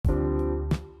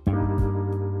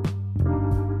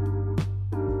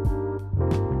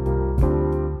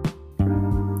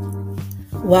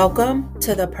Welcome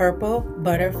to the Purple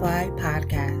Butterfly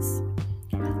Podcast.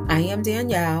 I am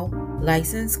Danielle,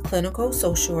 licensed clinical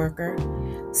social worker,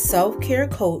 self-care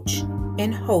coach,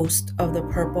 and host of the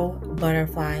Purple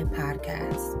Butterfly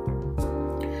Podcast.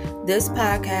 This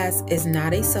podcast is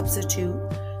not a substitute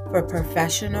for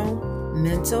professional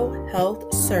mental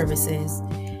health services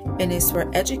and is for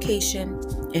education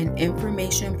and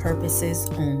information purposes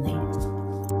only.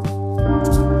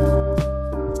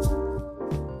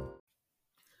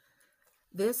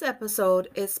 This episode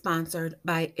is sponsored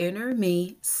by Inner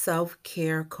Me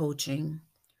Self-Care Coaching.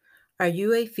 Are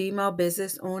you a female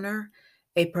business owner,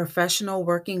 a professional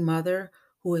working mother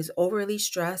who is overly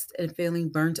stressed and feeling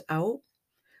burnt out?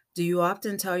 Do you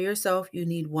often tell yourself you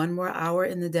need one more hour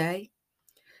in the day?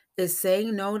 Is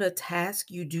saying no to tasks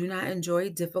you do not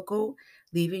enjoy difficult,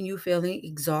 leaving you feeling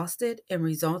exhausted and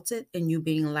resulted in you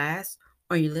being last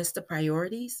on your list of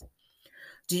priorities?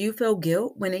 Do you feel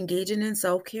guilt when engaging in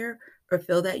self-care or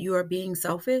feel that you are being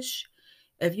selfish?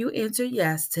 If you answer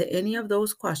yes to any of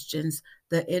those questions,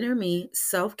 the Inner Me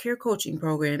Self-Care Coaching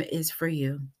Program is for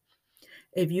you.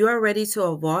 If you are ready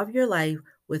to evolve your life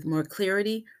with more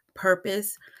clarity,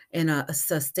 purpose, and a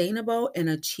sustainable and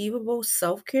achievable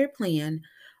self-care plan,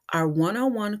 our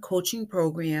one-on-one coaching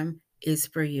program is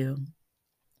for you.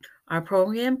 Our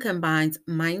program combines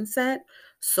mindset,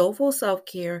 soulful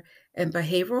self-care, and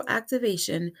behavioral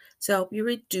activation to help you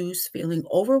reduce feeling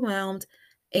overwhelmed,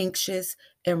 anxious,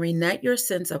 and reignite your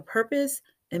sense of purpose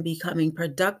and becoming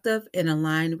productive and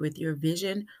aligned with your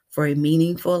vision for a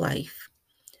meaningful life.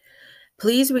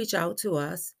 Please reach out to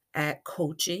us at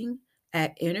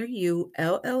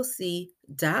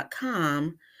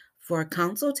coaching@innerullc.com for a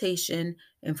consultation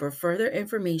and for further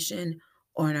information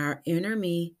on our Inner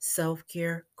Me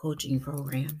Self-Care Coaching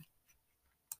Program.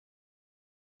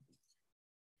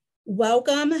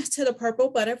 Welcome to the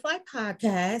Purple Butterfly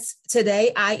Podcast.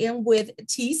 Today I am with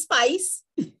T Spice.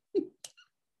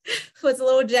 Puts a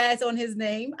little jazz on his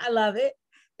name. I love it.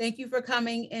 Thank you for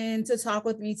coming in to talk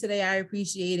with me today. I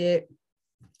appreciate it.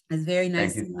 It's very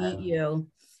nice to meet you.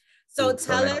 So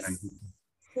tell us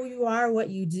who you are, what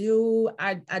you do.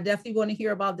 I definitely want to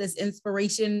hear about this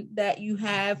inspiration that you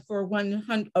have for 1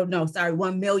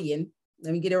 million.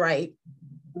 Let me get it right.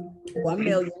 1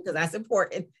 million, because that's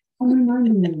important.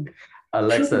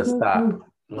 Alexa, stop.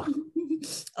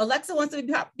 Alexa wants to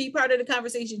be part of the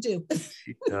conversation too.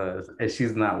 She does, and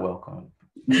she's not welcome.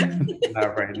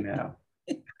 Not right now.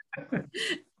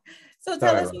 So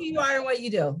tell us who you are and what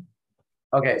you do.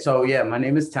 Okay, so yeah, my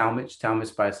name is Talmadge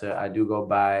Spicer. I do go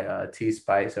by T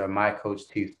Spice or my coach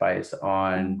T Spice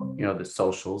on the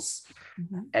socials.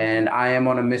 And I am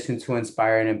on a mission to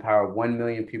inspire and empower 1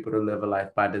 million people to live a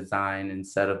life by design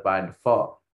instead of by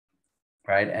default.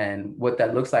 Right. And what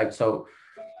that looks like. So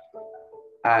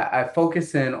I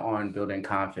focus in on building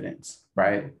confidence,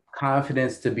 right?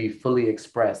 Confidence to be fully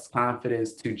expressed,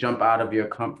 confidence to jump out of your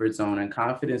comfort zone, and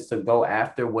confidence to go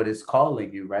after what is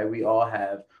calling you, right? We all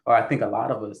have, or I think a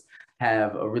lot of us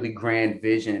have, a really grand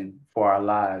vision for our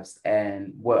lives.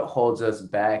 And what holds us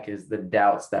back is the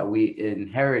doubts that we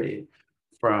inherited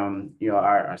from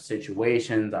our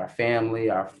situations, our family,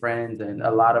 our friends, and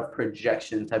a lot of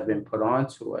projections have been put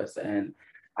onto us. And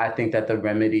I think that the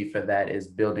remedy for that is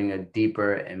building a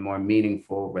deeper and more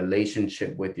meaningful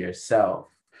relationship with yourself.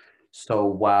 So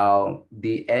while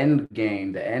the end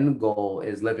game, the end goal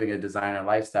is living a designer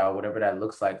lifestyle, whatever that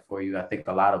looks like for you, I think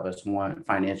a lot of us want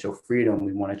financial freedom.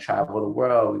 We want to travel the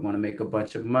world. We want to make a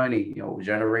bunch of money,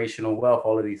 generational wealth,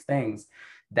 all of these things.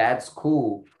 That's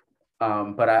cool.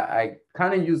 But I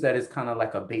kind of use that as kind of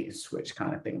like a bait and switch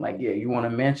kind of thing. Like, yeah, you want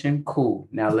a mansion? Cool.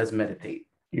 Now let's meditate.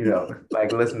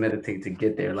 Like, let's meditate to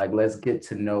get there. Like, let's get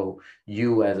to know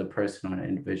you as a person on an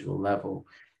individual level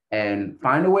and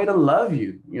find a way to love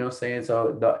you. You know what I'm saying?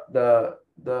 So the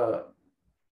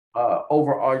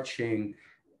overarching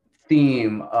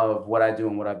theme of what I do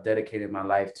and what I've dedicated my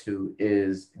life to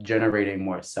is generating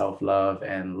more self-love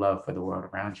and love for the world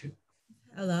around you.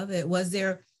 I love it. Was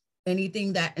there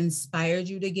anything that inspired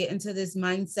you to get into this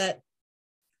mindset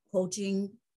coaching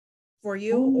for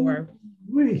you, or?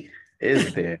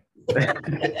 Is there?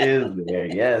 Is there?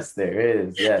 Yes, there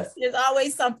is. Yes. There's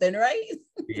always something, right?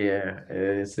 Yeah,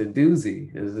 it's a doozy.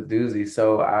 It's a doozy.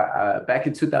 So I back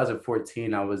in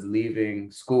 2014, I was leaving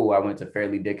school. I went to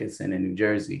Fairleigh Dickinson in New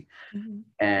Jersey.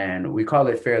 And we call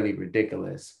it Fairly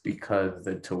Ridiculous because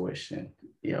the tuition,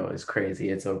 is crazy.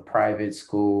 It's a private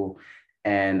school.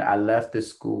 And I left the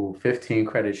school 15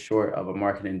 credits short of a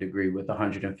marketing degree with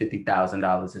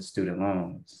 $150,000 in student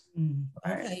loans.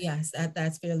 Right? Okay, yes,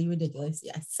 that's fairly ridiculous.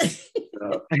 Yes.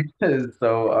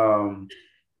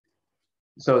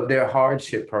 So their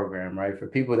hardship program, right, for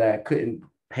people that couldn't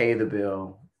pay the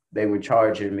bill, they were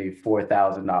charging me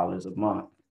 $4,000 a month.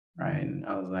 Right. And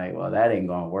I was like, well, that ain't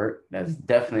going to work. That's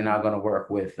definitely not going to work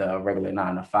with a regular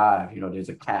 9 to 5. There's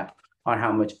a cap on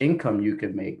how much income you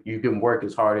can make. You can work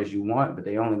as hard as you want, but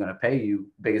they only going to pay you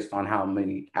based on how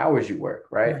many hours you work.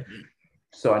 Right.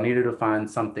 So I needed to find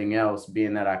something else,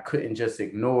 being that I couldn't just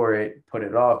ignore it, put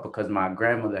it off, because my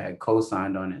grandmother had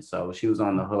co-signed on it. So she was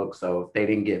on the hook. So if they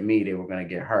didn't get me, they were going to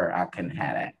get her. I couldn't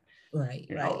have that. Right.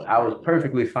 I was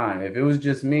perfectly fine. If it was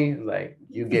just me, like,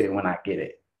 you get it when I get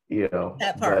it,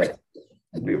 That part.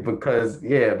 But because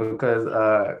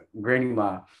Granny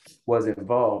Ma was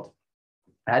involved,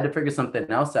 I had to figure something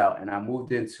else out. And I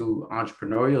moved into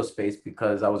entrepreneurial space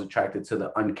because I was attracted to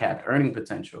the uncapped earning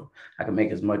potential. I could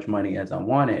make as much money as I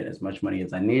wanted, as much money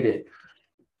as I needed.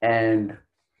 And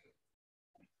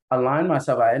align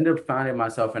myself. I ended up finding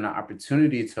myself in an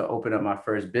opportunity to open up my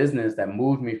first business that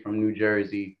moved me from New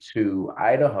Jersey to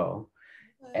Idaho.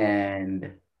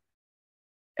 And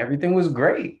everything was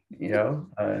great,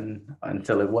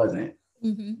 until it wasn't.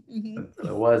 Until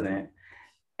it wasn't.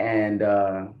 And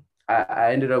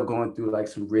I ended up going through like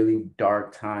some really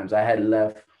dark times. I had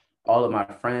left all of my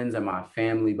friends and my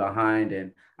family behind,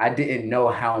 and I didn't know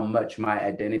how much my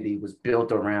identity was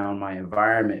built around my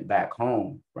environment back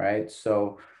home, right?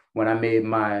 So when I made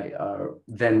my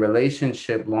then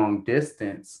relationship long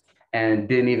distance and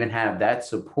didn't even have that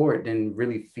support, didn't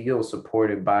really feel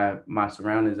supported by my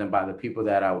surroundings and by the people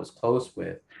that I was close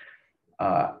with,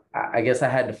 I guess I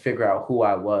had to figure out who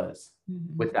I was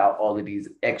without all of these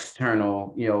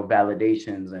external,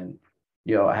 validations. And,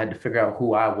 I had to figure out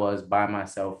who I was by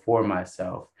myself, for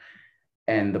myself.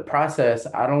 And the process,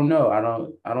 I don't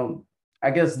know. I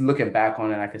guess looking back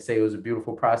on it, I could say it was a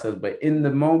beautiful process, but in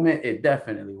the moment, it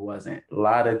definitely wasn't. A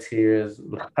lot of tears,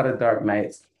 a lot of dark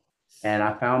nights. And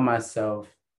I found myself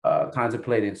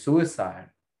contemplating suicide,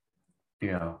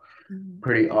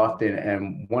 pretty often.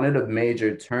 And one of the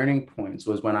major turning points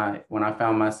was when I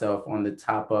found myself on the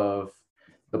top of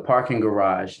the parking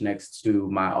garage next to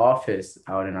my office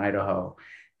out in Idaho.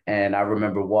 And I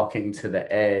remember walking to the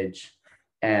edge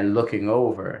and looking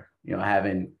over,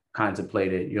 having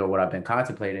contemplated, what I've been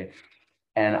contemplating.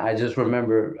 And I just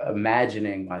remember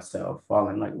imagining myself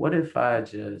falling, like, what if I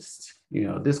just,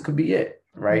 this could be it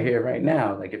right here, right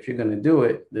now. Like, if you're going to do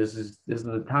it, this is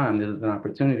the time, this is an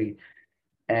opportunity.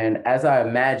 And as I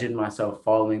imagined myself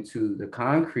falling to the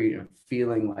concrete and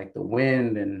feeling like the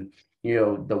wind and,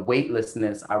 the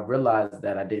weightlessness, I realized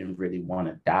that I didn't really want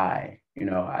to die.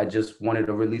 I just wanted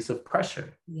a release of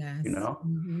pressure. Yes.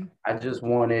 I just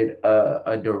wanted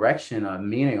a direction, a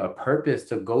meaning, a purpose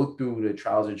to go through the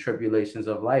trials and tribulations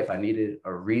of life. I needed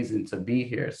a reason to be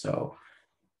here. So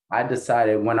I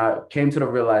decided, when I came to the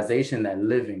realization that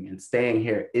living and staying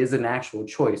here is an actual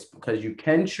choice, because you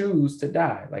can choose to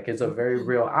die. Like, it's a very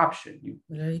real option.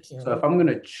 Very true. So if I'm going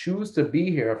to choose to be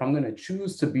here, if I'm going to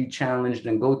choose to be challenged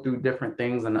and go through different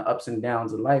things and the ups and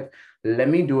downs of life, let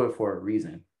me do it for a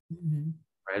reason,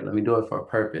 right? Let me do it for a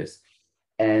purpose.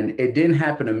 And it didn't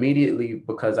happen immediately,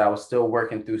 because I was still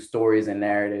working through stories and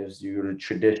narratives. You're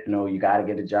traditional, you got to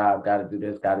get a job, got to do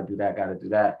this, got to do that, got to do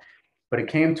that. But it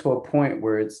came to a point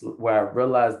where I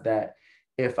realized that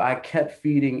if I kept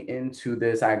feeding into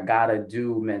this I gotta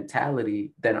do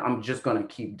mentality, then I'm just gonna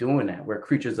keep doing that. We're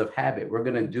creatures of habit. We're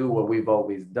gonna do what we've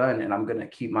always done, and I'm gonna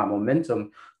keep my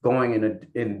momentum going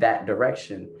in that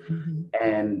direction.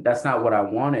 And that's not what I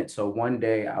wanted. So one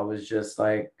day I was just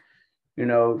like,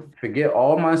 forget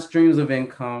all my streams of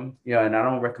income, and I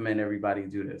don't recommend everybody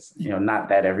do this, not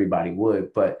that everybody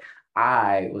would, but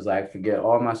I was like, forget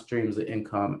all my streams of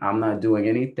income. I'm not doing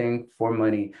anything for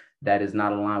money that is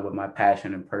not aligned with my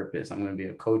passion and purpose. I'm going to be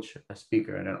a coach, a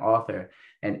speaker, and an author.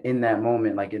 And in that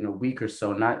moment, like in a week or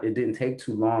so, it didn't take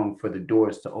too long for the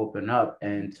doors to open up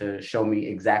and to show me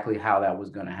exactly how that was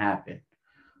going to happen.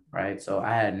 Right. So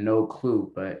I had no clue,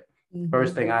 but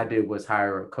first thing I did was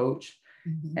hire a coach.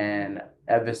 And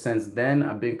ever since then,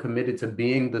 I've been committed to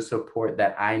being the support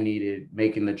that I needed,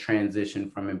 making the transition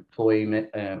from employee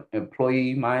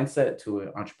mindset to an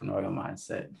entrepreneurial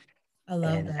mindset. I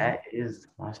love that. That is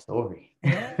my story.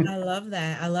 Yeah, I love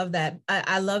that. I love that.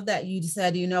 I love that you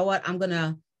said, you know what, I'm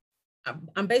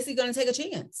basically going to take a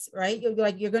chance, right? You're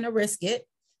going to risk it.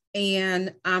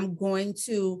 And I'm going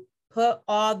to put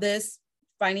all this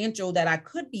financial that I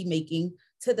could be making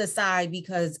to the side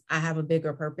because I have a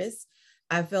bigger purpose.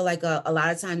 I feel like a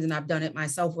lot of times, and I've done it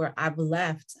myself, where I've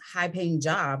left high-paying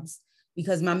jobs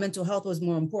because my mental health was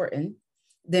more important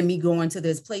than me going to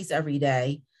this place every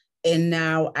day. And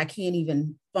now I can't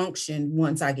even function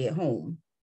once I get home.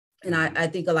 And I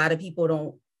think a lot of people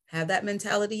don't have that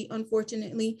mentality,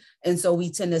 unfortunately. And so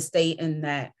we tend to stay in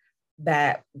that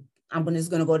that I'm just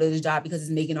going to go to this job because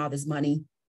it's making all this money.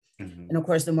 Mhm. And of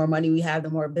course, the more money we have, the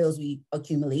more bills we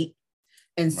accumulate.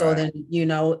 And so Right.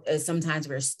 then, sometimes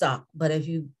we're stuck. But if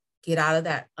you get out of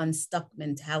that unstuck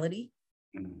mentality,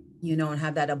 Mhm. and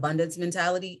have that abundance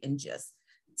mentality and just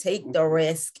take the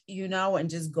risk, and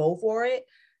just go for it,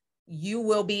 you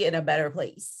will be in a better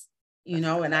place.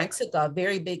 And I took a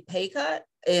very big pay cut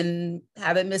and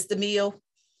haven't missed a meal,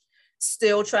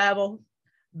 still travel,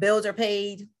 bills are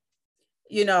paid,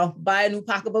 buy a new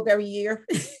pocketbook every year.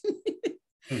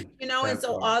 And That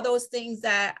so part. all those things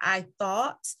that I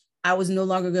thought I was no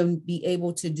longer going to be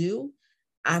able to do,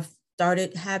 I've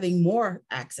started having more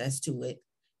access to it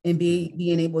and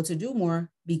being able to do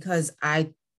more because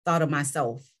I thought of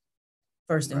myself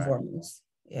first and Right. foremost.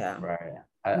 Yeah. Right.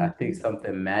 I think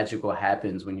something magical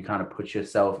happens when you kind of put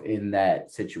yourself in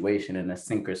that situation, in a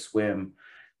sink or swim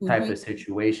type of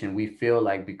situation. We feel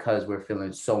like because we're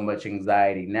feeling so much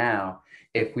anxiety now,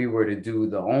 if we were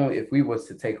to if we was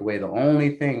to take away the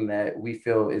only thing that we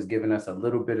feel is giving us a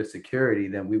little bit of security,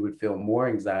 then we would feel more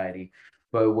anxiety.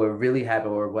 But what really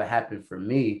happened, or what happened for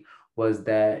me, was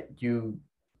that you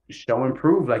show and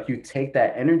prove, like you take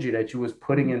that energy that you was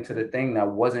putting into the thing that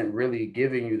wasn't really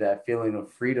giving you that feeling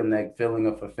of freedom, that feeling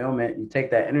of fulfillment. You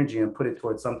take that energy and put it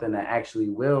towards something that actually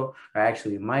will, or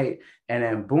actually might, and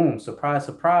then boom, surprise,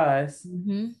 surprise.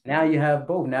 Now you have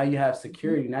both. Now you have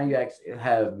security. Now you actually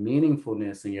have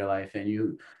meaningfulness in your life, and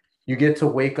you get to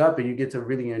wake up and you get to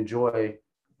really enjoy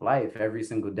life every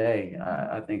single day.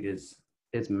 I think it's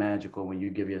magical when you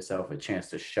give yourself a chance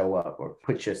to show up, or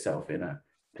put yourself in a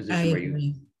I position where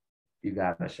agree. you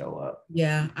gotta show up.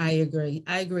 Yeah, I agree.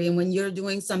 I agree. And when you're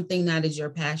doing something that is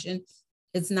your passion,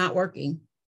 it's not working.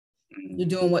 You're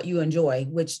doing what you enjoy,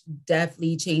 which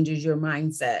definitely changes your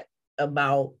mindset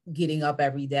about getting up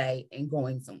every day and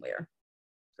going somewhere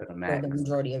To the for the max.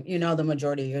 majority of, the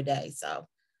majority of your day. So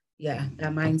yeah,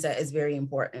 that mindset is very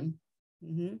important.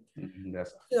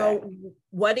 That's a fact. So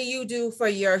what do you do for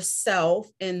yourself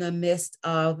in the midst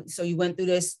of, so you went through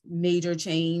this major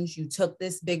change, you took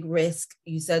this big risk,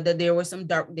 you said that there were some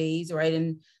dark days,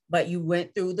 right? But you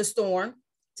went through the storm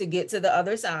to get to the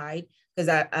other side. Because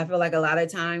I feel like a lot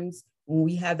of times when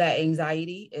we have that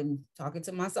anxiety, and talking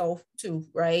to myself too,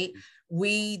 right?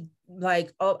 We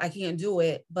like, oh, I can't do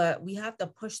it. But we have to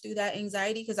push through that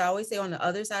anxiety, because I always say on the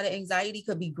other side of anxiety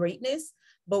could be greatness,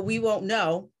 but we won't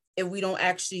know if we don't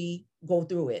actually go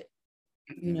through it,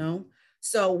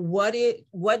 So what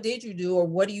did you do, or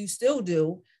what do you still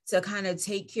do to kind of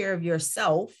take care of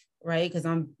yourself, right? Because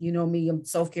I'm, me, I'm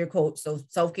self-care coach. So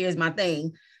self-care is my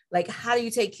thing. Like, how do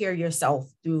you take care of yourself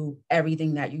through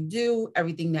everything that you do,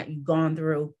 everything that you've gone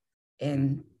through,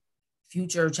 and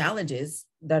future challenges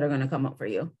that are going to come up for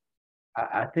you?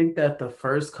 I think that the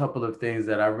first couple of things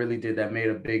that I really did that made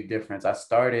a big difference, I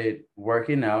started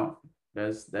working out.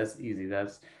 That's easy.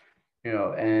 That's,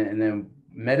 and then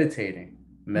meditations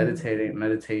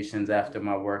after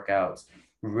my workouts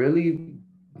really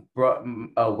brought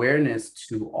awareness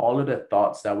to all of the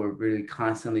thoughts that were really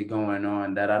constantly going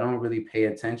on that I don't really pay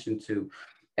attention to.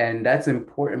 And that's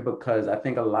important because I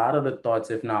think a lot of the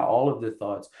thoughts, if not all of the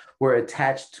thoughts, were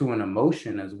attached to an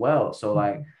emotion as well. So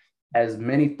like, as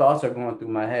many thoughts are going through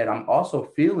my head, I'm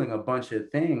also feeling a bunch of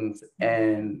things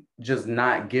and just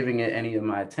not giving it any of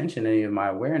my attention, any of my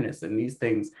awareness. And these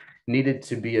things needed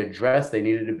to be addressed. They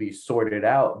needed to be sorted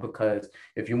out, because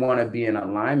if you want to be in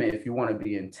alignment, if you want to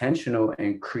be intentional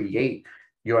and create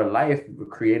your life,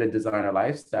 create a designer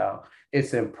lifestyle,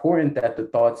 it's important that the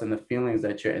thoughts and the feelings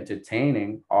that you're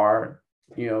entertaining are,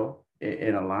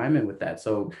 in alignment with that.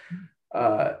 So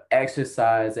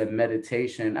exercise and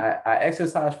meditation. I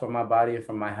exercise for my body and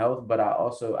for my health, but I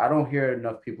don't hear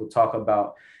enough people talk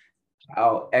about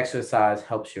how exercise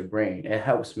helps your brain. It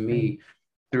helps me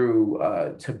through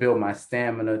to build my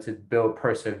stamina, to build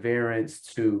perseverance,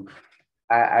 to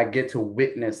I get to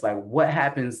witness like what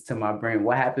happens to my brain,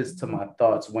 what happens to my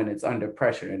thoughts when it's under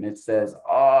pressure and it says,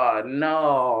 oh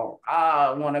no,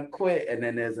 I want to quit. And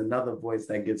then there's another voice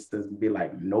that gets to be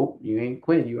like, nope, you ain't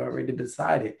quit. You already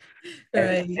decided.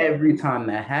 And Right. every time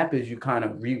that happens, you kind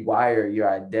of rewire your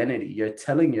identity. You're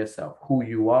telling yourself who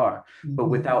you are, but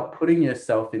without putting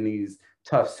yourself in these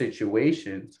tough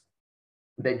situations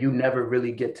that you never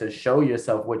really get to show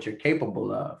yourself what you're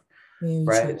capable of. Very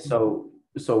true. Right.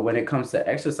 So when it comes to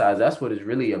exercise, that's what it's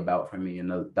really about for me. And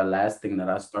the last thing that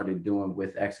I started doing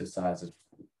with exercise is,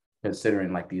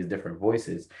 considering like these different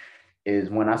voices, is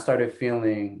when I started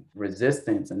feeling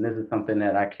resistance. And this is something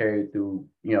that I carried through,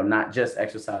 not just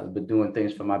exercise, but doing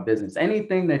things for my business.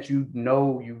 Anything that you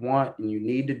want and you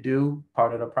need to do,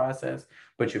 part of the process,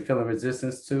 but you're feeling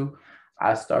resistance to,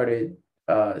 I started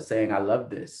saying, I love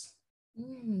this.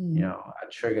 You know, I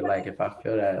trigger, like, if I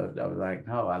feel that, I was like,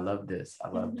 no, I love this. I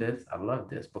love this. I love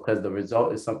this, because the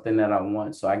result is something that I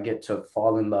want. So I get to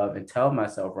fall in love and tell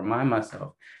myself, remind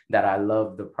myself that I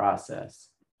love the process.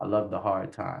 I love the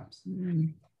hard times.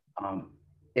 Um,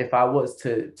 if I was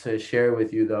to share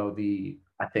with you, though,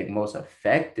 I think most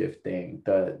effective thing,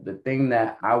 the thing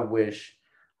that I wish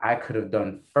I could have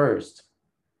done first,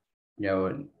 you know,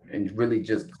 and really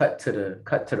just cut to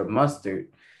the mustard,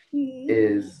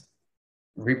 is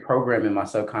reprogramming my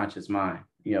subconscious mind.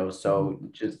 You know, so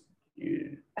just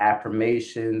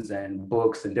affirmations and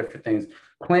books and different things,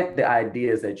 plant the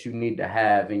ideas that you need to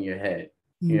have in your head.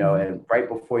 You know, and right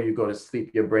before you go to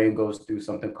sleep, your brain goes through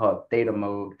something called theta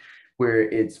mode, where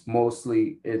it's most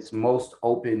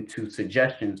open to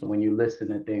suggestions. When you listen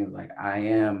to things like, I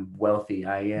am wealthy,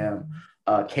 I am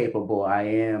capable, I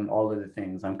am all of the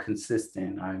things, I'm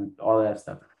consistent, I'm all that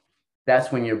stuff.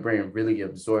 That's when your brain really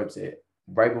absorbs it.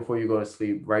 Right before you go to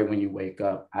sleep, right when you wake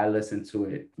up, I listen to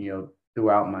it, you know,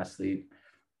 throughout my sleep,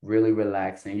 really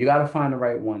relaxing. You got to find the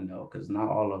right one, though, because not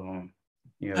all of them,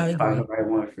 you know, I find the agree. right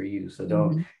one for you. So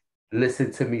don't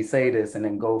listen to me say this and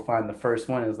then go find the first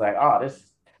one. It's like, oh, this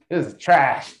is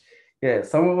trash. Yeah,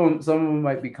 some of them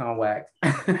might be kind of whack,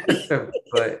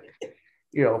 but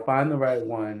you know, find the right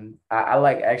one. I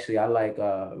like, actually, I like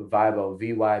Vibo,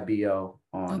 VYBO,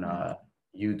 on Okay.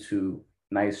 YouTube.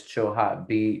 Nice chill hot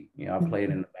beat. You know, I play it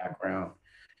in the background.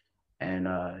 And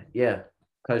yeah,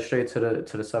 cut straight to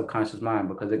the subconscious mind,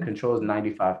 because it controls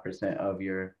 95% of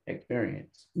your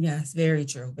experience. Yes, very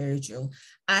true. Very true.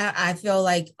 I feel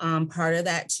like part of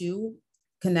that too,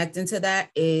 connecting to that,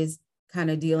 is kind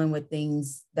of dealing with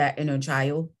things that inner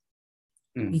child,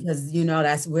 because you know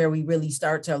that's where we really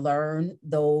start to learn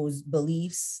those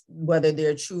beliefs, whether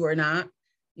they're true or not.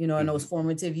 You know, in those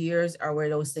formative years are where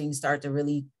those things start to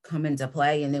really come into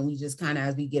play, and then we just kind of,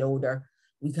 as we get older,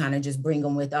 we kind of just bring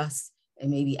them with us and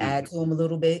maybe add to them a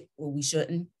little bit where we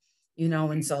shouldn't. You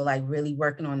know, and so like really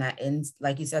working on that, and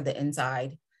like you said, the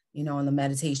inside, you know, and the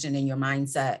meditation in your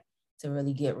mindset to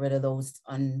really get rid of those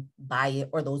unbiased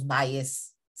or those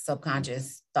biased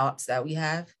subconscious thoughts that we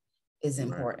have is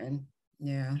important.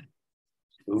 Yeah.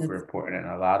 Super important. And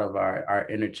a lot of our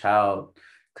inner child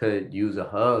could use a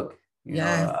hug. You know,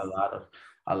 Yes.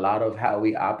 a lot of how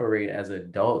we operate as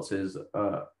adults is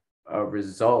a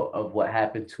result of what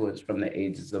happened to us from the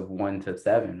ages of 1 to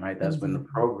 7, right? That's when the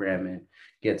programming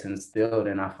gets instilled.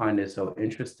 And I find it so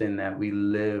interesting that we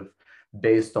live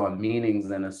based on meanings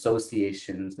and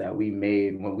associations that we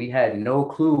made when we had no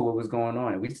clue what was going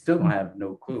on. And we still don't have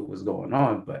no clue what's going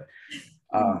on, but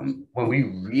when we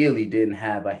really didn't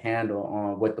have a handle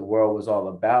on what the world was all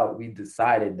about, we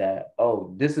decided that,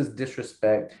 oh, this is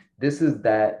disrespect. This is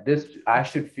that. This, I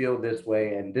should feel this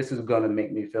way, and this is gonna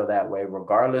make me feel that way,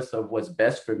 regardless of what's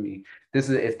best for me. This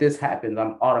is, if this happens,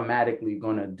 I'm automatically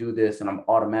gonna do this, and I'm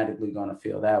automatically gonna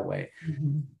feel that way.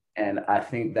 And I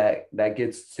think that that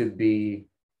gets to be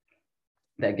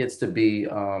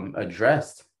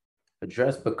addressed,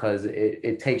 because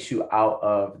it takes you out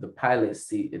of the pilot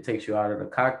seat. It takes you out of the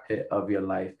cockpit of your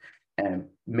life and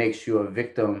makes you a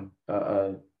victim,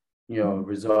 you know,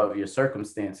 result of your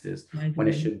circumstances, when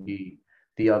it should be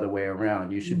the other way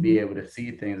around. You should be able to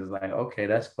see things as like, okay,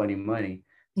 that's funny money,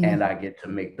 and I get to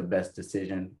make the best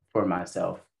decision for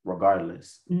myself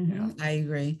regardless. You know? I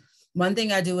agree. One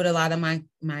thing I do with a lot of my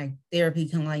therapy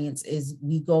clients is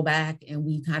we go back and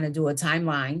we kind of do a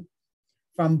timeline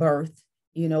from birth,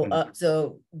 you know, up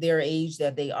to their age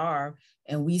that they are.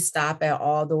 And we stop at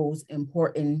all those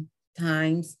important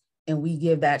times and we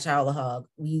give that child a hug.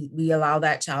 We allow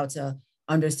that child to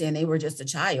understand they were just a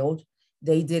child.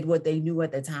 They did what they knew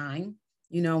at the time.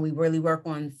 You know, we really work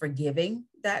on forgiving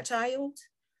that child,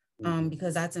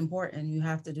 because that's important. You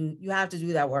have to do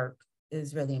that work.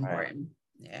 Is really important.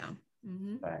 Yeah.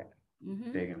 Right.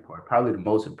 Big important. Probably the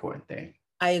most important thing.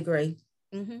 I agree.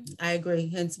 I agree.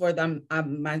 Henceforth,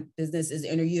 my business is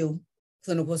Inner You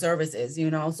Clinical Services.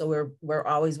 You know, so we're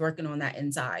always working on that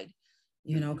inside.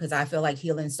 You know, because I feel like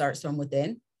healing starts from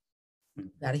within.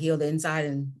 Got to heal the inside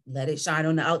and let it shine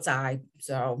on the outside.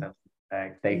 So.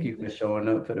 Thank you for showing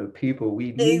up for the people.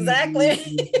 We need Exactly.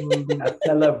 you. I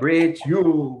celebrate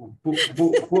you. Boop,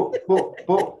 boop, boop, boop,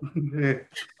 boop.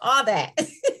 All that.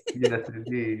 Yes,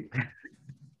 indeed.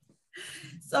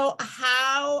 So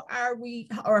how are we,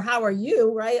 or how are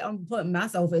you, right? I'm putting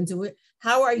myself into it.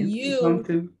 How are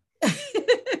you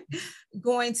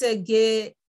going to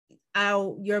get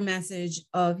out your message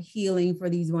of healing for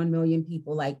these 1 million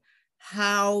people? Like,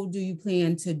 how do you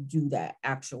plan to do that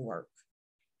actual work?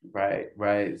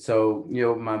 Right. So, you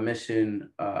know, my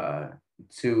mission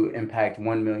to impact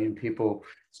 1 million people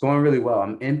It's going really well.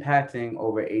 I'm impacting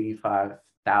over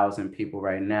 85,000 people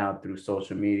right now through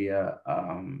social media,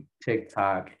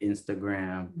 TikTok,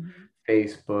 Instagram,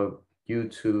 Facebook,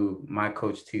 YouTube, My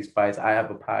Coach T Spice. I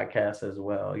have a podcast as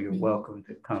well. You're welcome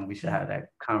to come. We should have that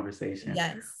conversation.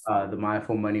 Yes. The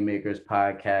Mindful Moneymakers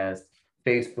podcast,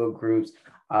 Facebook groups,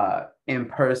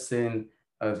 in-person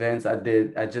events.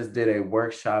 I just did a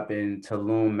workshop in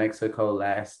Tulum, Mexico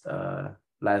last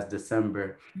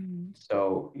December.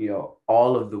 So,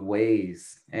 all of the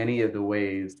ways, any of the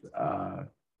ways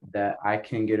that I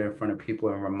can get in front of people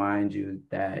and remind you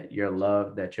that you're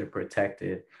loved, that you're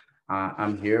protected,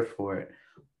 I'm here for it.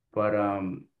 But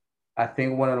I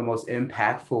think one of the most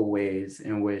impactful ways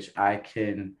in which I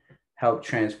can help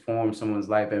transform someone's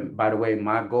life, and by the way,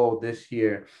 my goal this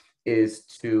year is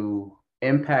to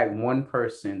impact one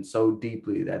person so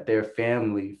deeply that their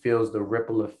family feels the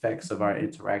ripple effects of our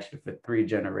interaction for 3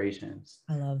 generations.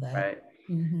 I love that. Right.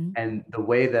 And the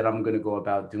way that I'm going to go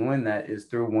about doing that is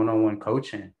through one-on-one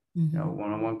coaching,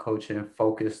 one-on-one coaching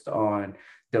focused on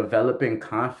developing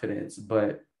confidence.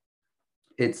 But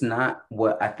it's not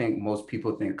what I think most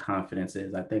people think confidence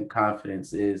is. I think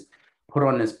confidence is put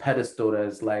on this pedestal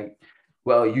that's like,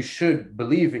 well, you should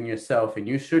believe in yourself and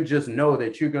you should just know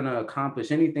that you're going to accomplish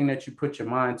anything that you put your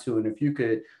mind to. And if you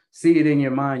could see it in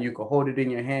your mind, you could hold it in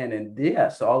your hand. And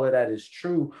yes, all of that is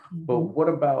true. But what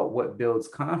about what builds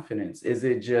confidence? Is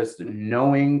it just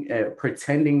knowing,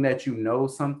 pretending that you know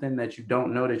something that you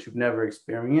don't know, that you've never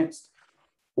experienced?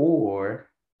 Or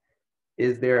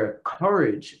is there a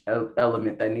courage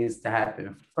element that needs to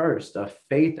happen first, a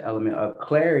faith element, a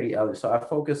clarity element? So I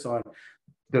focus on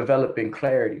developing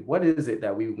clarity. What is it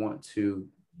that we want to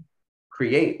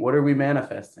create? What are we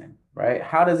manifesting, right?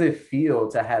 How does it feel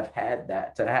to have had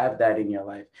that, to have that in your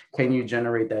life? Can you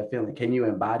generate that feeling? Can you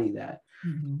embody that?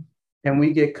 Can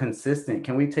we get consistent?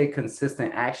 Can we take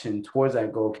consistent action towards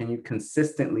that goal? Can you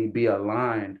consistently be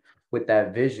aligned with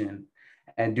that vision?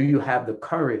 And do you have the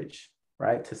courage,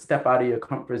 right, to step out of your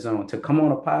comfort zone, to come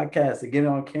on a podcast, to get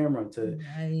on camera, to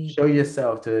show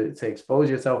yourself, to expose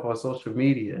yourself on social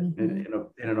media in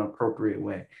an appropriate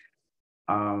way?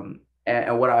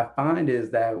 And what I find is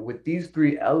that with these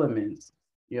 3 elements,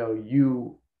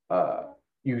 you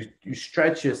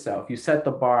stretch yourself, you set the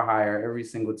bar higher every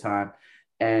single time.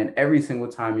 And every single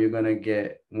time you're going to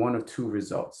get one of 2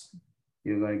 results.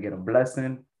 You're going to get a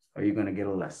blessing or you're going to get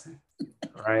a lesson,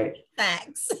 right?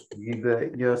 Facts. You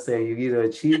either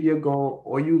achieve your goal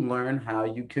or you learn how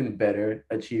you can better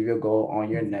achieve your goal on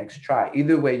your next try.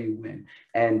 Either way you win.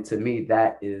 And to me,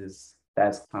 that's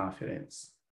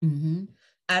confidence.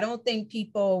 I don't think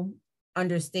people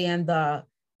understand the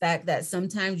fact that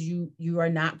sometimes you are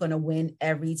not going to win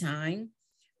every time,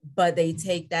 but they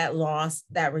take that loss,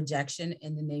 that rejection,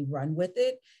 and then they run with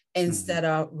it instead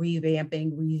of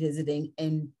revamping, revisiting,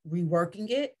 and reworking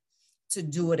it to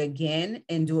do it again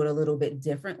and do it a little bit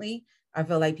differently. I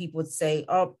feel like people would say,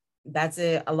 oh, that's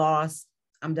it, I lost,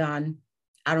 I'm done,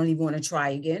 I don't even want to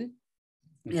try again.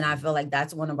 And I feel like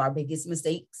that's one of our biggest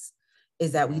mistakes,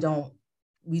 is that we don't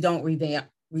revamp,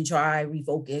 retry,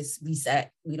 refocus,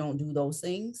 reset. We don't do those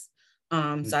things.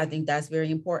 So I think that's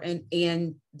very important.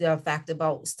 And the fact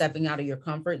about stepping out of your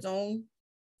comfort zone,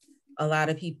 a lot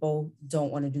of people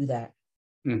don't want to do that,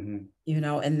 and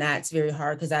that's very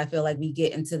hard, because I feel like we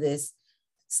get into this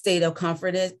state of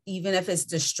comfort, even if it's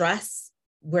distress,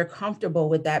 we're comfortable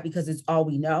with that because it's all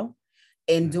we know.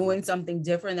 And doing something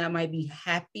different that might be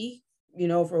happy,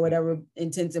 for whatever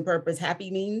intents and purpose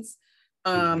happy means,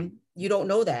 you don't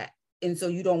know that. And so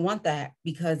you don't want that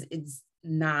because it's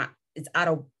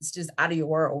just out of your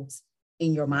world,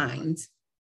 in your mind,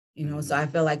 So I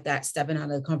feel like that stepping out of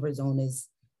the comfort zone is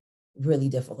really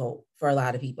difficult for a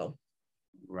lot of people.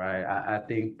 Right. I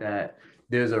think that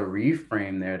there's a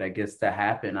reframe there that gets to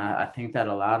happen. I think that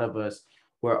a lot of us,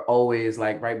 we're always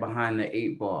like right behind the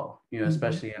 8 ball,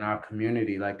 especially in our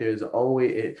community. Like there's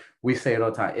always, we say it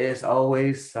all the time, it's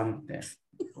always something,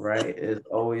 right? It's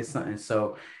always something.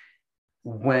 So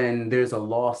when there's a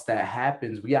loss that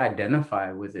happens, we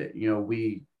identify with it.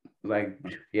 We like,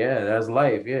 yeah, that's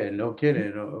life. Yeah, no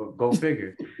kidding. Go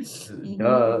figure.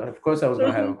 Of course I was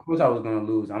gonna have. Of course I was gonna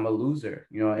lose. I'm a loser.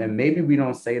 And maybe we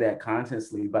don't say that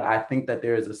consciously, but I think that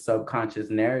there is a subconscious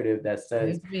narrative that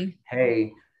says,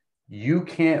 "Hey, you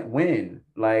can't win.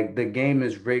 Like the game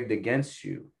is rigged against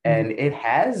you," and it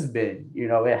has been.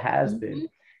 It has been,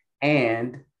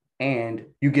 and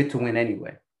you get to win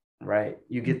anyway. Right?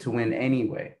 You get to win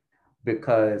anyway,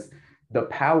 because the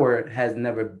power has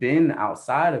never been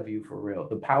outside of you for real.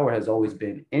 The power has always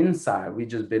been inside. We've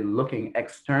just been looking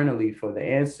externally for the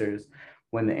answers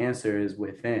when the answer is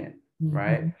within,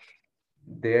 right?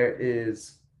 There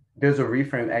is there's a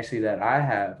reframe actually that I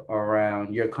have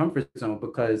around your comfort zone,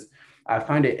 because I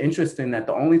find it interesting that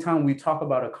the only time we talk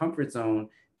about a comfort zone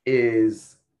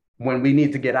is when we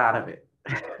need to get out of it.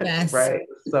 Yes. Right?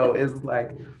 So it's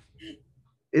like,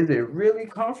 is it really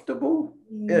comfortable?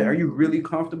 Are you Mhm. really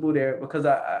comfortable there? Because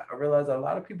I realize a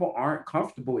lot of people aren't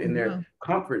comfortable in their No.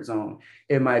 comfort zone.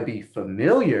 It might be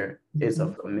familiar, it's a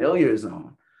Mhm. familiar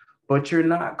zone, but you're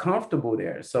not comfortable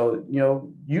there. So,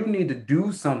 you need to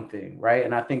do something, right?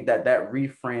 And I think that that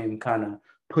reframe kind of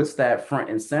puts that front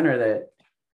and center, that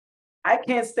I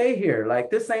can't stay here. Like,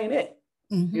 this ain't it.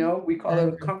 Mhm. We I call it a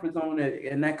agree. comfort zone,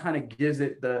 and that kind of gives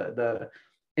it the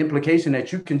implication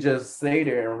that you can just stay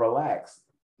there and relax.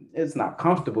 It's not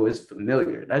comfortable, it's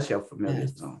familiar. That's your familiar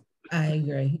Yes, zone. I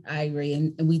agree. I agree.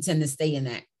 And we tend to stay in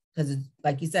that because,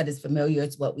 like you said, it's familiar.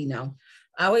 It's what we know.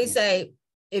 I always Yeah, say,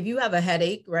 if you have a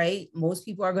headache, right, most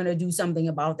people are going to do something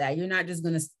about that. You're not just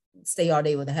going to stay all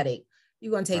day with a headache.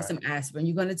 You're going to take right. some aspirin.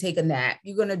 You're going to take a nap.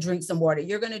 You're going to drink some water.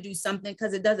 You're going to do something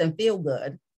because it doesn't feel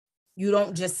good. You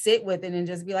don't just sit with it and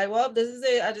just be like, well, this is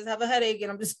it. I just have a headache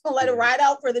and I'm just going to let it Yeah, ride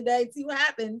out for the day, see what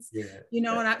happens.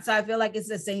 yeah, So I feel like it's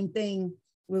the same thing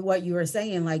with what you were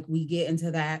saying. Like we get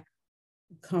into that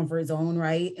comfort zone,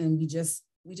 right? And we just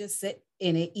sit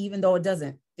in it, even though it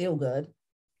doesn't feel good.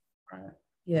 right.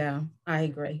 Yeah, I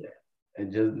agree. Yeah.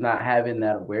 And just not having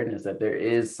that awareness that there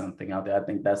is something out there. I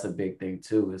think that's a big thing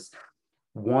too. Is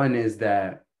one is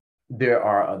that there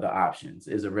are other options,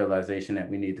 is a realization that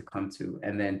we need to come to.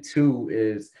 And then two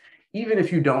is, even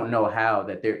if you don't know how,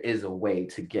 that there is a way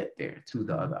to get there to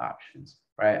the other options,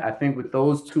 right? I think with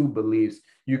those two beliefs,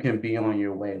 you can be on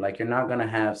your way. Like, you're not going to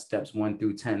have steps 1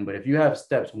 through 10, but if you have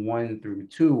steps 1 through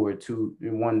 2, or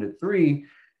 1 to 3,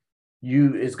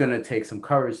 it's going to take some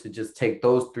courage to just take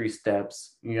those 3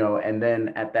 steps, and then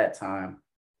at that time,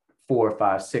 4,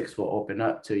 5, 6 will open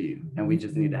up to you. And we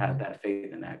just need to have Mm-hmm. that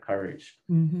faith and that courage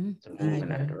Mm-hmm. to I move in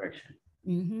that agree. direction.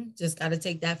 Mm-hmm. Just got to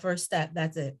take that first step.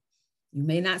 That's it. You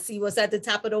may not see what's at the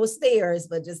top of those stairs,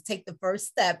 but just take the first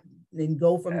step, then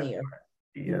go from That there. part.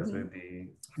 Yes, Mm-hmm. indeed.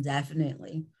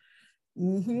 Definitely.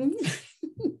 Mm-hmm.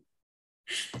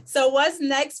 So what's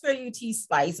next for you, T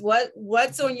Spice?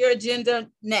 What's on your agenda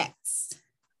next?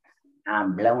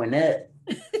 I'm blowing up.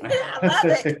 I love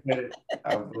it.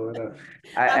 I'm blowing up.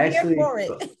 I I'm here actually, for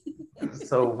it.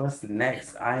 so what's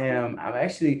next? I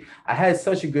had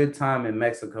such a good time in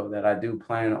Mexico that I do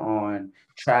plan on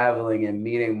traveling and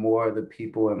meeting more of the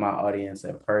people in my audience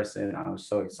in person. I'm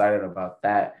so excited about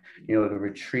that. The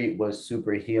retreat was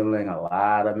super healing, a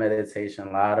lot of meditation,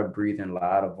 a lot of breathing, a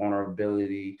lot of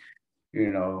vulnerability,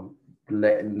 you know,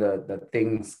 letting the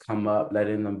things come up,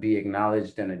 letting them be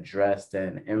acknowledged and addressed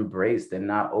and embraced, and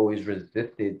not always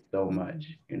resisted so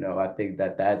much. I think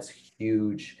that that's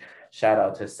huge. Shout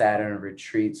out to Saturn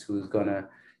Retreats, who's gonna,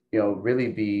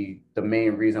 really be the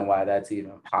main reason why that's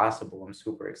even possible. I'm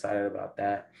super excited about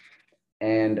that.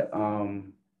 And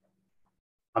I'm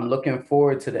looking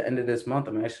forward to the end of this month.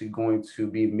 I'm actually going to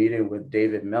be meeting with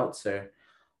David Meltzer,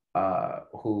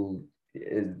 who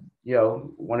is,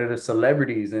 one of the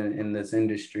celebrities in this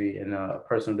industry in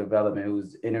personal development,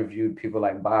 who's interviewed people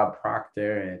like Bob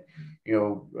Proctor and,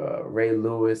 Ray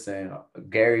Lewis and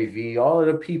Gary Vee, all of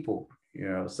the people,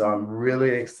 so I'm really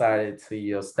excited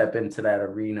to, step into that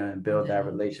arena and build that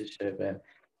Nice. relationship and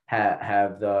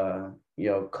have the,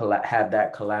 have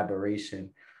that collaboration.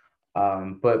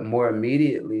 But more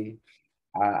immediately,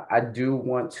 I do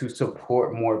want to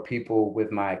support more people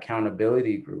with my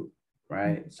accountability group,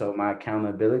 right? So my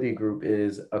accountability group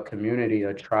is a community,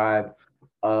 a tribe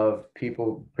of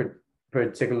people,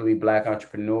 particularly Black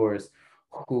entrepreneurs,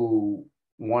 who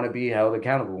want to be held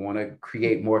accountable, want to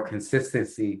create more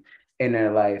consistency in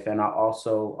their life. And I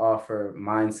also offer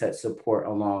mindset support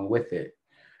along with it.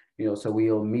 So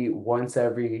we'll meet once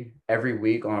every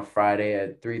week on Friday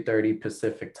at 3:30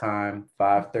 Pacific time,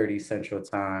 5:30 Central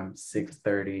time,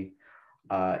 6:30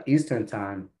 Eastern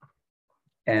time.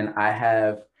 And I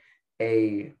have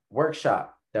a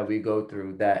workshop that we go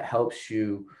through that helps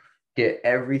you get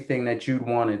everything that you'd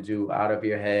want to do out of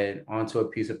your head onto a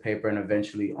piece of paper and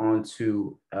eventually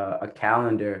onto a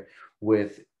calendar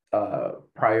with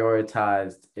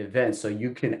prioritized events, so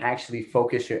you can actually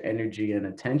focus your energy and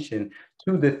attention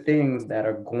to the things that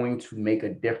are going to make a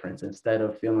difference, instead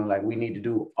of feeling like we need to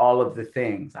do all of the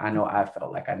things. I know I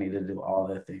felt like I needed to do all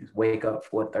of the things, wake up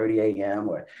 4:30 a.m.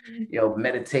 or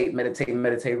meditate,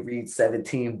 read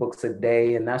 17 books a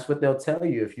day. And that's what they'll tell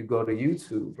you if you go to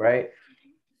YouTube, right?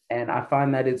 And I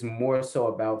find that it's more so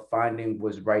about finding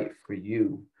what's right for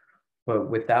you.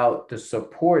 But without the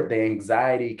support, the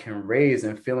anxiety can raise,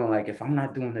 and feeling like, if I'm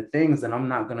not doing the things, then I'm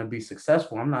not going to be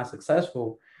successful. I'm not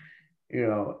successful,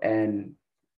 and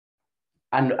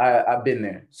I've been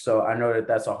there, so I know that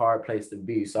that's a hard place to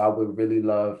be. So I would really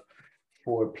love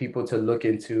for people to look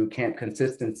into Camp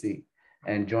Consistency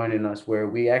and joining us, where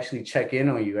we actually check in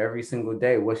on you every single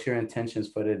day. What's your intentions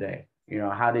for the day? You know,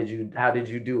 how did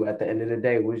you do at the end of the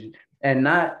day? And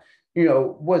not,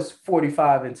 what's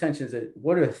 45 intentions?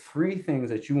 What are 3 things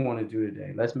that you want to do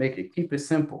today? Let's keep it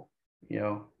simple,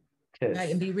 right,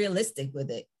 and be realistic with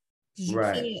it. Because you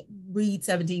right. can't read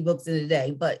 17 books in a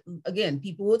day. But again,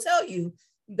 people will tell you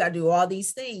got to do all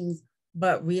these things,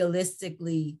 but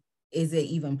realistically, is it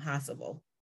even possible?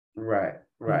 Right.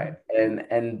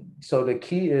 And so the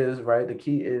key is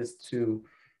to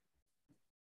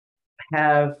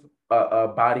have a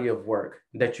body of work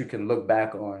that you can look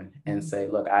back on and say,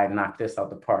 look, I knocked this out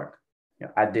the park.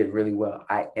 I did really well.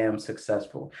 I am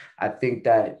successful. I think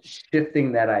that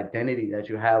shifting that identity that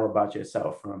you have about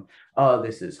yourself from, oh,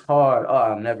 this is hard. Oh,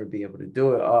 I'll never be able to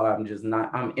do it. Oh,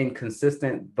 I'm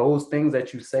inconsistent. Those things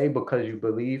that you say because you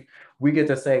believe, we get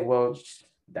to say, well,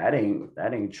 that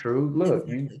ain't true. Look,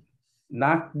 exactly. You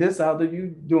knock this out, that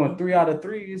you doing 3 out of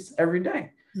 3s every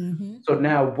day. Mm-hmm. So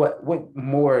now what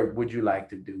more would you like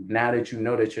to do? Now that you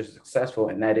know that you're successful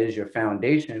and that is your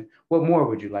foundation, what more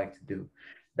would you like to do?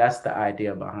 That's the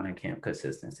idea behind Camp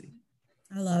Consistency.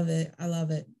 I love it.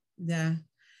 Yeah.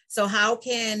 So how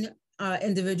can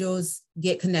individuals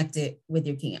get connected with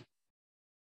your camp?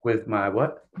 With my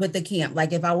what? With the camp.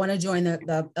 Like if I want to join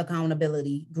the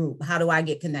accountability group, how do I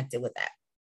get connected with that?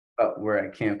 We're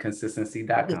at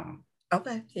campconsistency.com.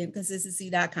 Okay,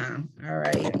 campconsistency.com. All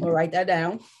right, I'm gonna write that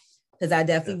down because I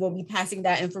definitely will be passing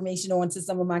that information on to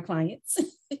some of my clients.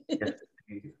 Yes,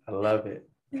 I love it.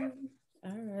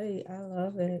 All right, I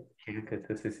love it.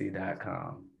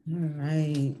 campconsistency.com. All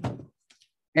right.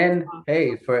 And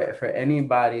hey, for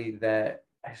anybody that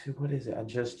actually, what is it? I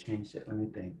just changed it. Let me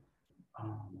think.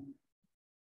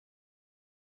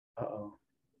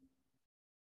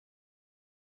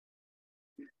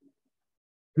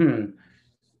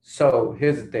 So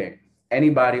here's the thing.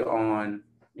 Anybody on,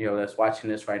 that's watching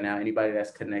this right now, anybody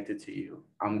that's connected to you,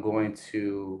 I'm going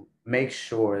to make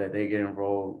sure that they get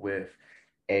enrolled with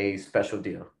a special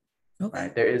deal. Okay.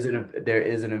 Right? There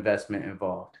is an investment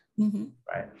involved. Mm-hmm.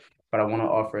 Right. But I want to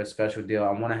offer a special deal.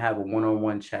 I want to have a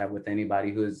one-on-one chat with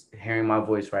anybody who's hearing my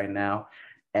voice right now.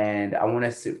 And I want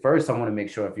to make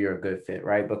sure if you're a good fit,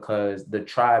 right? Because the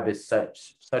tribe is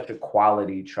such a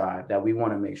quality tribe that we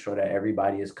want to make sure that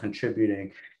everybody is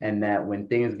contributing, and that when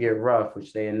things get rough,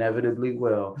 which they inevitably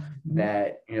will,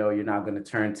 that, you're not going to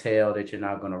turn tail, that you're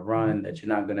not going to run, that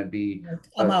you're not going to be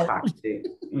toxic,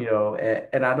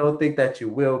 and I don't think that you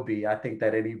will be. I think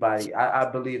that I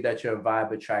believe that your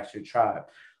vibe attracts your tribe.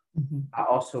 Mm-hmm. I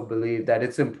also believe that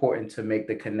it's important to make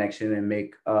the connection and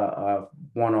make a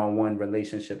one-on-one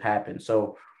relationship happen.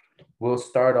 So we'll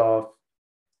start off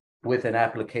with an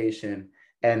application,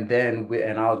 and then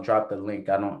I'll drop the link.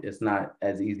 It's not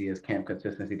as easy as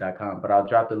campconsistency.com, but I'll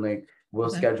drop the link. We'll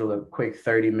schedule a quick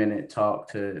 30-minute talk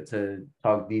to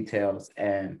talk details.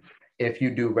 And if you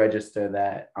do register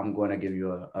that, I'm going to give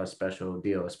you a special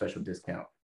deal, a special discount.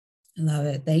 I love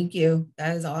it. Thank you.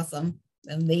 That is awesome.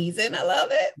 Amazing. I love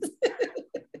it.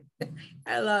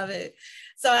 I love it.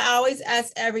 So I always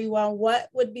ask everyone, what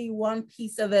would be one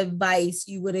piece of advice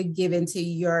you would have given to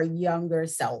your younger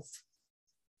self?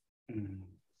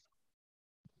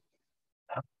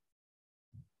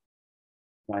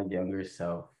 My younger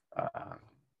self.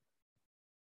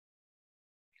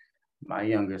 My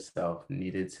younger self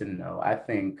needed to know. I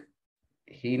think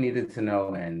he needed to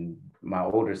know, and my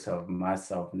older self,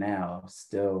 myself now,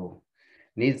 still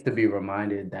needs to be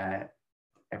reminded that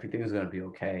everything is going to be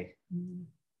okay.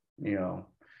 Mm-hmm.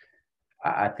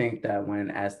 I think that when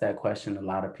asked that question, a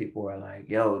lot of people are like,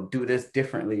 yo, do this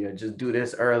differently, or just do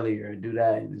this earlier, or do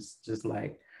that. And it's just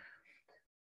like,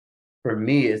 for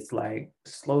me, it's like,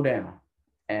 slow down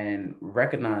and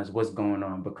recognize what's going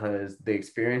on, because the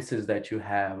experiences that you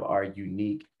have are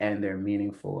unique and they're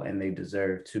meaningful and they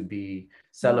deserve to be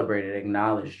celebrated,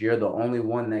 acknowledged. You're the only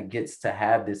one that gets to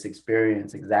have this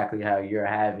experience exactly how you're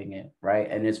having it, right?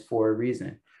 And it's for a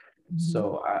reason. Mm-hmm.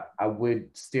 So I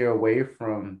would steer away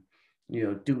from,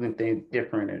 doing things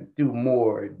different and do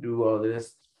more, do all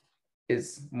this.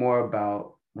 It's more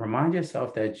about remind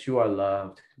yourself that you are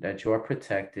loved, that you are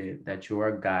protected, that you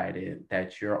are guided,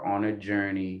 that you're on a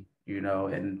journey,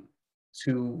 and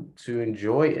to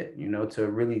enjoy it, to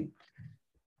really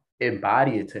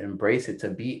embody it, to embrace it, to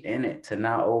be in it, to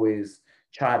not always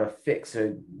try to fix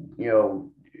it,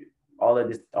 all of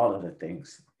the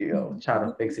things, try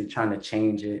to fix it, trying to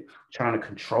change it, trying to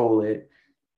control it.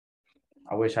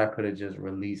 I wish I could have just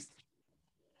released.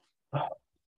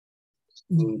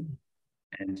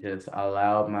 and just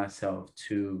allowed myself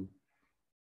to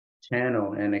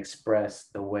channel and express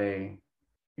the way,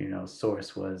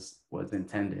 source was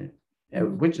intended,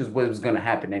 which is what was going to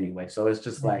happen anyway. So it's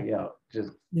just like,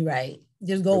 just right.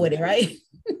 Just go with it, right?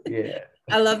 Yeah.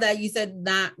 I love that you said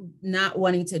not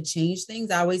wanting to change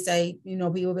things. I always say,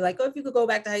 people be like, oh, if you could go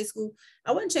back to high school,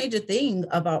 I wouldn't change a thing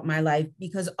about my life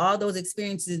because all those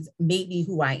experiences made me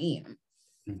who I am.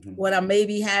 Mm-hmm. When I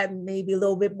maybe had maybe a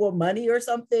little bit more money or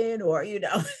something, or,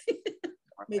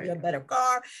 maybe a better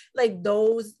car, like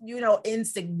those,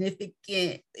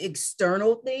 insignificant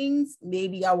external things,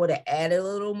 maybe I would have added a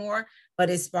little more. But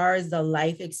as far as the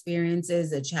life experiences,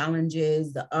 the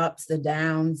challenges, the ups, the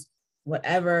downs,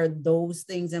 whatever those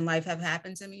things in life have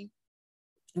happened to me,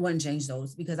 I wouldn't change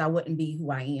those because I wouldn't be who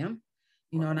I am,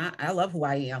 and I love who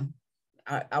I am.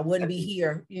 I wouldn't be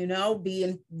here,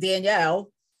 being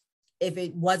Danielle, if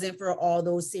it wasn't for all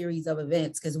those series of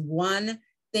events, because one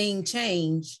thing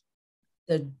changed,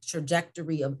 the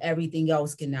trajectory of everything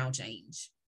else can now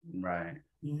change. Right.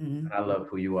 Mm-hmm. I love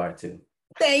who you are too.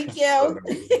 Thank you.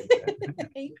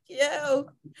 Thank you. All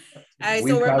right,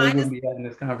 we probably wouldn't be having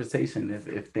this conversation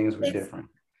if things were different.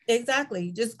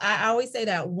 Exactly. Just I always say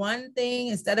that one thing,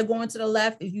 instead of going to the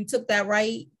left, if you took that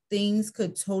right, things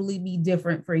could totally be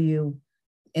different for you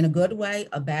in a good way,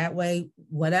 a bad way,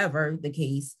 whatever the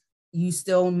case. You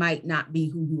still might not be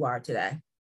who you are today.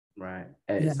 Right.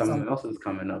 And something else is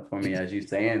coming up for me as you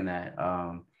saying that,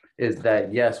 is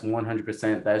that yes,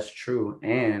 100% that's true.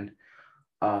 And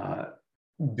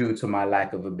due to my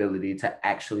lack of ability to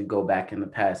actually go back in the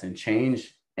past and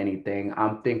change anything,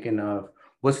 I'm thinking of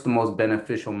what's the most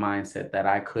beneficial mindset that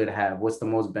I could have? What's the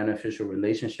most beneficial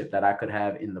relationship that I could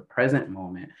have in the present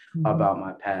moment about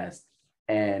my past?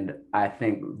 And I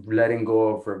think letting go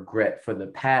of regret for the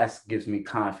past gives me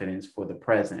confidence for the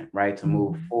present, right? To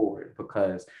move forward,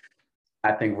 because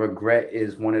I think regret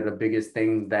is one of the biggest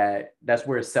things that's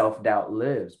where self-doubt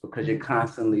lives, because you're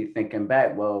constantly thinking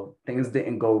back, well, things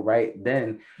didn't go right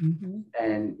then.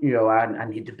 And, I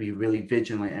need to be really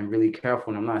vigilant and really careful.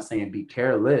 And I'm not saying be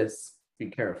careless, be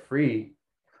carefree,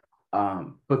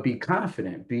 but be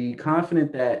confident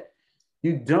that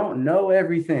you don't know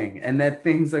everything and that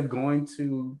things are going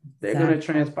to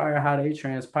transpire how they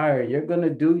transpire. You're going to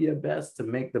do your best to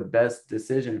make the best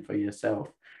decision for yourself.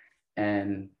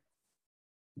 And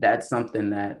that's something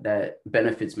that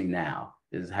benefits me now,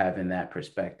 is having that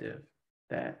perspective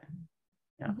that,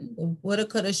 woulda,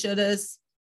 coulda, shouldas.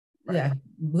 Right.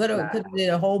 Yeah. Could did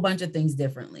a whole bunch of things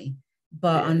differently.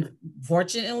 But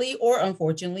unfortunately, or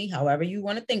unfortunately, however you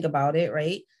want to think about it,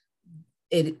 right?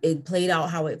 It played out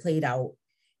how it played out.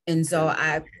 And so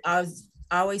I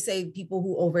always say people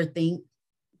who overthink,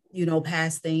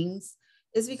 past things,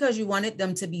 is because you wanted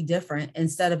them to be different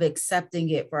instead of accepting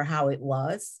it for how it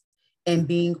was and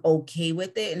being okay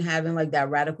with it and having like that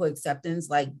radical acceptance.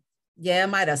 Like, yeah, it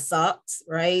might have sucked,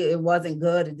 right? It wasn't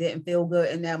good. It didn't feel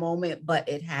good in that moment, but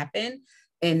it happened.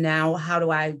 And now how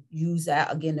do I use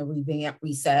that again to revamp,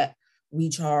 reset,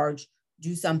 recharge,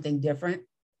 do something different,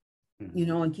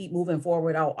 and keep moving forward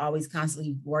without always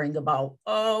constantly worrying about,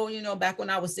 back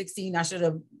when I was 16, I should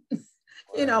have,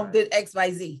 did X,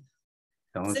 Y, Z.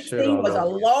 16 was a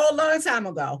long time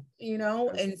ago,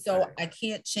 and so I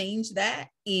can't change that.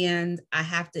 And I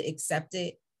have to accept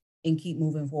it and keep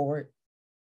moving forward.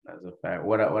 That's a fact.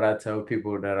 What I tell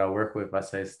people that I work with, I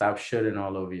say, stop shitting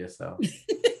all over yourself.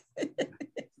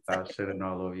 Stop shitting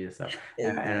all over yourself.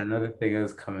 And another thing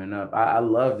is coming up. I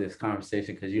love this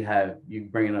conversation because you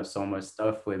bringing up so much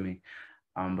stuff with me.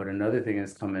 But another thing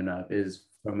that's coming up is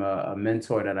from a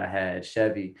mentor that I had,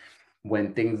 Chevy.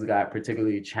 When things got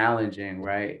particularly challenging,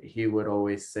 right? He would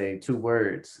always say 2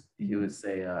 words. He would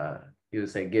say,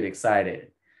 get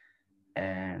excited.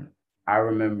 And I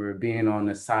remember being on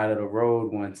the side of the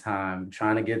road one time,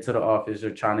 trying to get to the office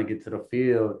or trying to get to the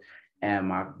field, and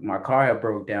my car had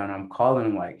broke down. I'm calling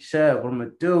him like, Chev, what am I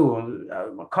gonna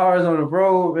do? My car's on the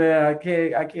road, man.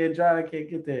 I can't drive. I can't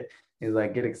get there. He's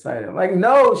like, get excited. I'm like,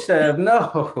 no, Chev,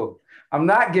 no. I'm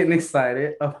not getting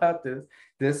excited about this.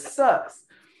 This sucks.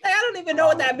 I don't even know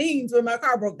what that means when my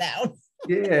car broke down.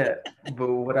 Yeah,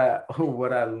 but what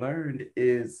I learned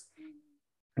is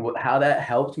how that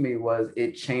helped me was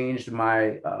it changed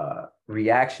my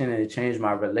reaction, and it changed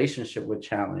my relationship with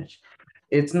challenge.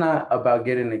 It's not about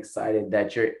getting excited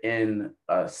that you're in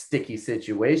a sticky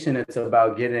situation. It's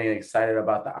about getting excited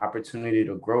about the opportunity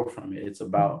to grow from it. It's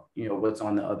about, what's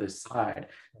on the other side,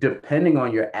 depending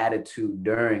on your attitude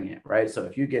during it, right? So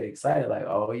if you get excited, like,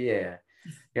 oh yeah,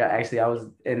 actually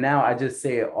and now I just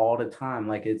say it all the time,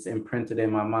 like it's imprinted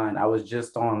in my mind. I was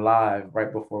just on live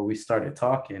right before we started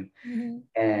talking,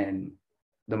 and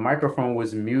the microphone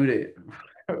was muted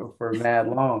for mad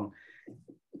long.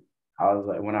 I was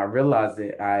like, when I realized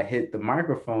it, I hit the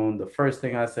microphone. The first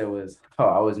thing I said was, "Oh,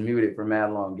 I was muted for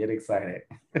mad long. Get excited."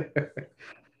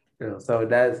 So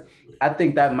I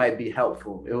think that might be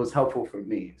helpful. It was helpful for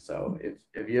me. So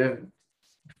if you're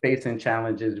facing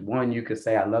challenges, one, you could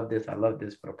say, I love this for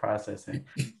the process, and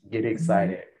get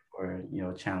excited for,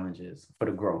 challenges, for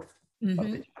the growth of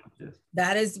the challenges.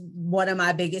 That is one of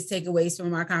my biggest takeaways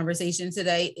from our conversation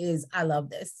today is I love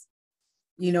this.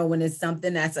 When it's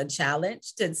something that's a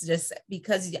challenge, it's just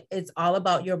because it's all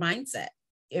about your mindset.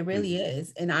 It really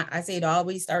is. And I say it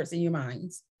always starts in your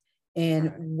minds.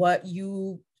 And what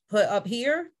you put up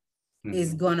here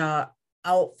is gonna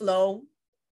outflow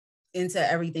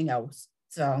into everything else.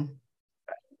 So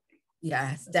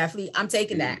yes, definitely. I'm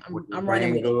taking that. I'm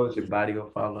running with it. Your body will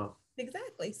follow.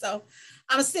 Exactly. So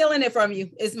I'm stealing it from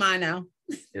you. It's mine now.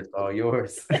 It's all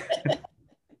yours. I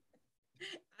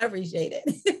appreciate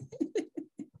it.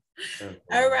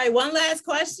 All right. One last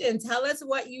question. Tell us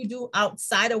what you do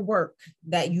outside of work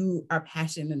that you are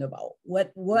passionate about.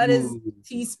 What does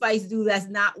Tea Spice do that's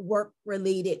not work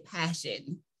related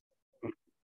passion?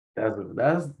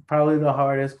 That's probably the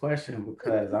hardest question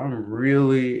because I'm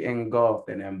really engulfed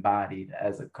and embodied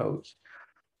as a coach.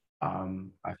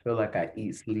 I feel like I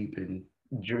eat, sleep, and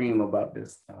dream about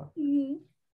this stuff.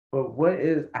 But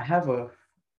I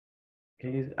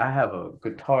have a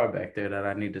guitar back there that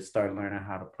I need to start learning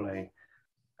how to play.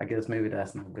 I guess maybe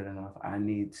that's not good enough. I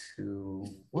need to,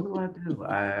 what do I do?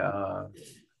 I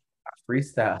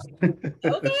freestyle.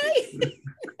 Okay.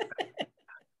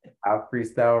 I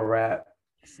freestyle rap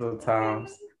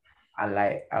sometimes.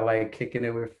 I like kicking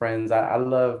it with friends. I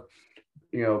love,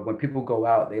 when people go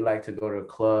out, they like to go to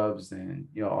clubs and,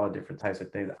 all different types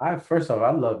of things. First off,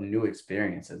 I love new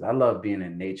experiences. I love being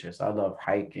in nature. So I love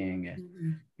hiking and,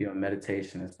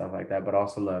 meditation and stuff like that, but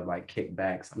also love like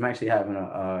kickbacks. I'm actually having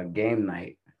a game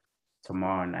night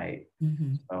tomorrow night.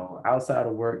 So outside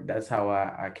of work, that's how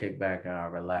I kick back and I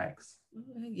relax.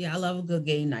 Yeah, I love a good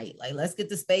game night. Like, let's get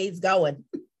the spades going.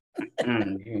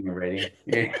 You ain't ready.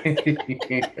 You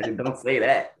ain't ready. Don't say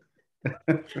that.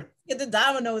 Get the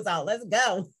dominoes out. Let's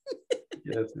go.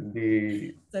 Yes,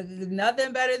 indeed. So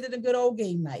nothing better than a good old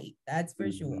game night. That's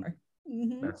for sure.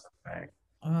 That's a fact.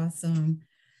 Awesome.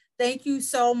 Thank you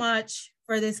so much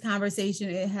for this conversation.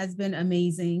 It has been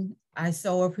amazing. I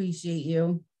so appreciate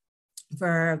you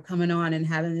for coming on and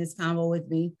having this convo with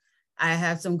me. I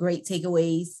have some great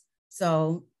takeaways.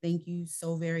 So thank you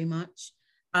so very much.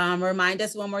 Remind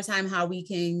us one more time how we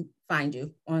can find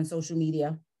you on social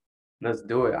media. Let's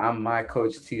do it. I'm My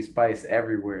Coach Tea Spice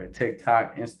everywhere.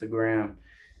 TikTok, Instagram.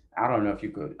 I don't know if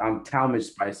you could. I'm Talmadge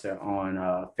Spicer on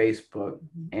Facebook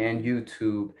and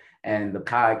YouTube. And the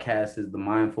podcast is the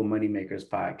Mindful Moneymakers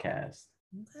Podcast.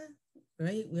 Okay,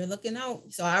 great. We're looking out.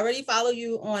 So I already follow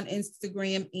you on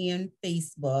Instagram and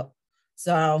Facebook.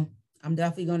 So I'm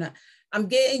definitely I'm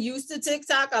getting used to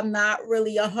TikTok. I'm not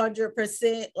really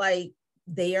 100% like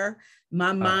there.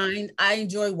 My mind, I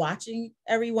enjoy watching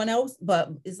everyone else,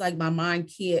 but it's like my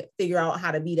mind can't figure out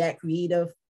how to be that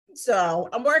creative. So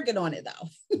I'm working on it though.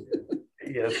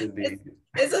 Yes, indeed.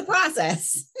 It's a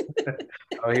process.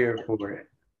 I'm here for it.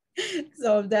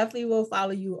 So definitely will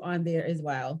follow you on there as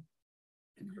well.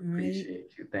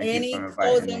 Appreciate you. Thank Any you for inviting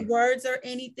closing me. words or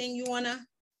anything you want to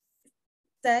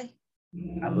say?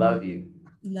 I love you.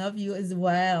 Love you as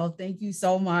well. Thank you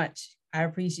so much. I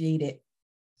appreciate it.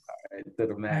 All right, to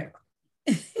the max.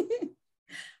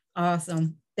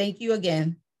 Awesome. Thank you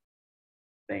again.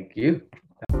 Thank you.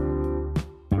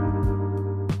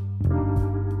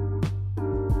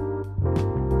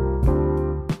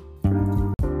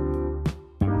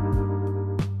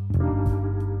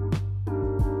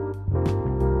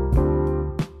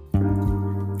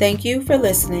 Thank you for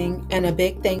listening, and a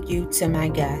big thank you to my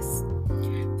guests.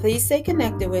 Please stay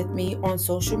connected with me on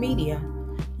social media.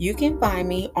 You can find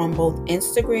me on both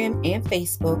Instagram and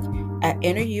Facebook at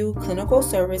InnerU Clinical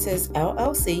Services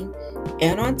LLC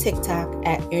and on TikTok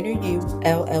at InnerU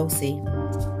LLC.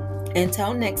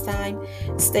 Until next time,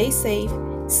 stay safe,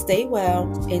 stay well,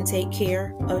 and take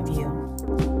care of you.